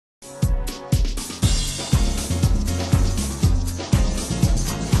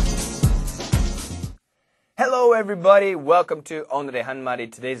everybody. Welcome to 오늘의 한마디,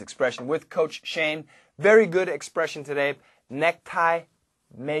 today's expression with Coach Shane. Very good expression today. 넥타이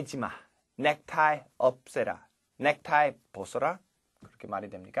매지 마. 넥타이 없애라. 넥타이 벗어라. 그렇게 말이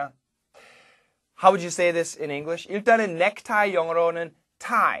됩니까? How would you say this in English? 일단은 넥타이 영어로는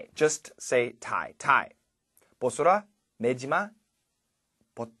tie. Just say tie. tie. 벗어라. 매지 마.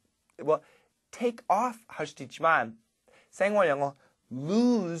 take off 할 수도 있지만 생활 영어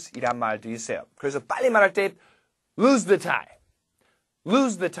lose 이란 말도 있어요. 그래서 빨리 말할 때 lose the tie.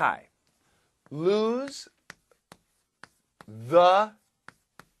 lose the tie. lose the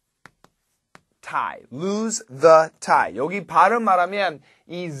tie. lose the tie. 여기 발음 말하면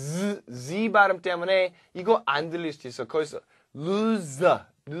이 z 발음 때문에 이거 안 들릴 수도 있어요. 거기서 lose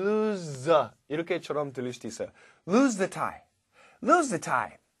이렇게처럼 들릴 수도 있어요. lose the tie. lose the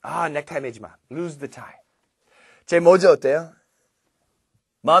tie. 아, 넥타이 매지 마. lose the tie. 제 모자 어때요?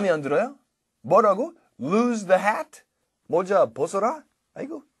 마음에 안 들어요? 뭐라고? lose the hat? 모자 벗어라?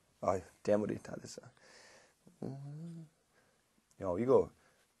 아이고, 대머리 다 됐어. 이거,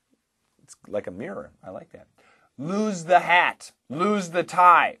 it's like a mirror. I like that. lose the hat. lose the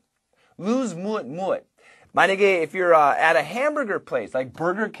tie. lose 무엇. 만약에 if you're at a hamburger place, like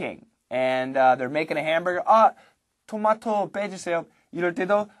Burger King, and they're making a hamburger, 토마토 빼주세요. 이럴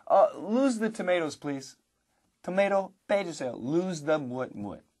때도 lose the tomatoes, please. 토마토 빼주세요. lose the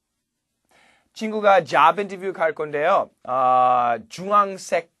무엇. 친구가 job interview 갈 건데요.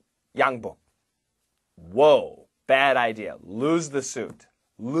 주황색 양복. Whoa, bad idea. lose the suit.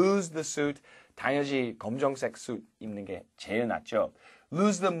 lose the suit. 당연히 검정색 suit 입는 게 제일 낫죠.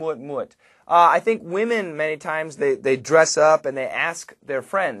 lose the 무엇. I think women many times they dress up and they ask their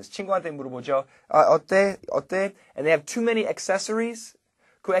friends. 친구한테 물어보죠. 어때? And they have too many accessories.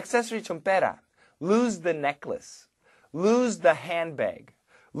 그 accessory 좀 빼라. lose the necklace. lose the handbag.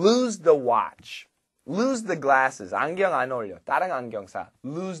 lose the watch. lose the glasses. 안경 안 어울려. 다른 안경 사.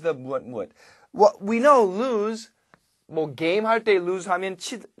 lose the 무엇. Well, we know lose. game 할 때 lose 하면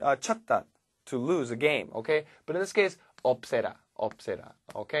쳤다. To lose a game, okay? But in this case, 없애라.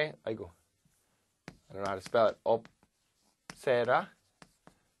 Okay? 아이고. I don't know how to spell it. 없애라.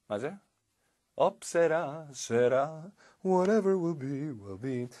 맞아요? 없애라, 쇠라. Whatever will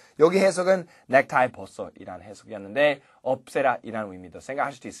be. 여기 해석은 넥타이 벗어 이란 해석이었는데 없애라 이란 의미도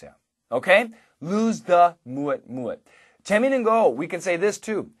생각할 수도 있어요. Okay? lose the 무엇. 재미있는 거, we can say this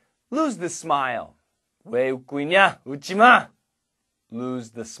too. lose the smile. 왜 웃고 있냐? 웃지 마.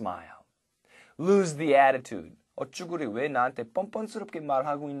 lose the smile. lose the attitude. 어쭈구리 왜 나한테 뻔뻔스럽게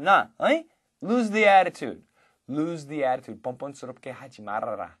말하고 있나? 어이? lose the attitude. lose the attitude. 뻔뻔스럽게 하지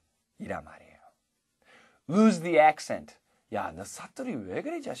말아라. 이란 말이에요. lose the accent. 야, 너 사투리 왜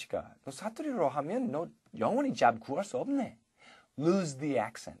그래, 자식아? 너 사투리로 하면 너 영원히 잡 구할 수 없네. lose the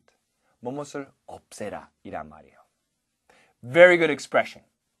accent. 뭐뭇을 없애라. 이란 말이에요. Very good expression.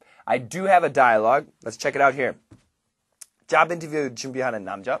 I do have a dialogue. Let's check it out here. job interview 준비하는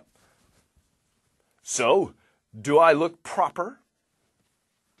남자. So, do I look proper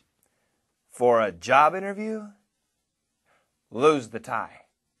for a job interview? Lose the tie.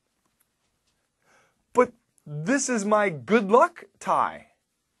 But this is my good luck tie.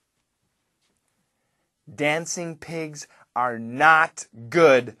 Dancing pigs are not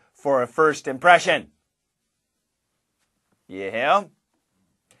good for a first impression. Yeah.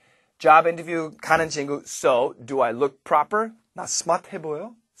 job interview 가는 친구. So, do I look proper? 나 스마트해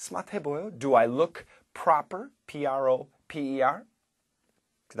보여? Do I look proper? P-R-O-P-E-R.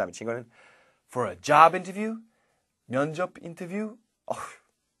 그 다음에 친구는 for a job interview? 면접 인터뷰?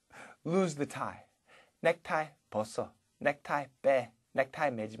 lose the tie. 넥타이 벗어. 넥타이 빼.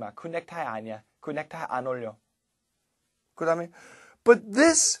 넥타이 매지 마. 그 넥타이 아니야. 그 넥타이 안 어울려. 그 다음에 but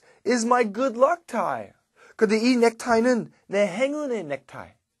this is my good luck tie. 근데 이 넥타이는 내 행운의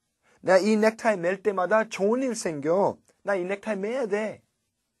넥타이. 나 이 넥타이 맬 때마다 좋은 일 생겨. 나 이 넥타이 매야 돼.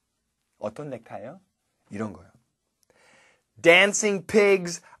 어떤 넥타이요? 이런 거요. Dancing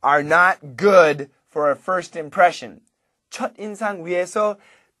pigs are not good for a first impression. 첫 인상 위해서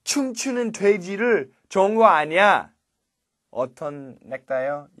춤추는 돼지를 좋은 거 아니야. 어떤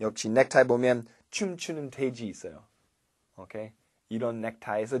넥타이요? 역시 넥타이 보면 춤추는 돼지 있어요. 오케이? 이런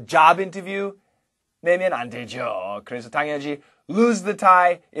넥타이에서 job interview 내면 안 되죠. 그래서 당연히 lose the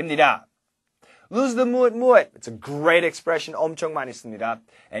tie입니다. lose the 무엇. It's a great expression. 엄청 많이 씁니다.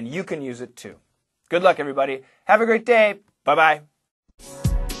 And you can use it too. Good luck, everybody. Have a great day. Bye-bye.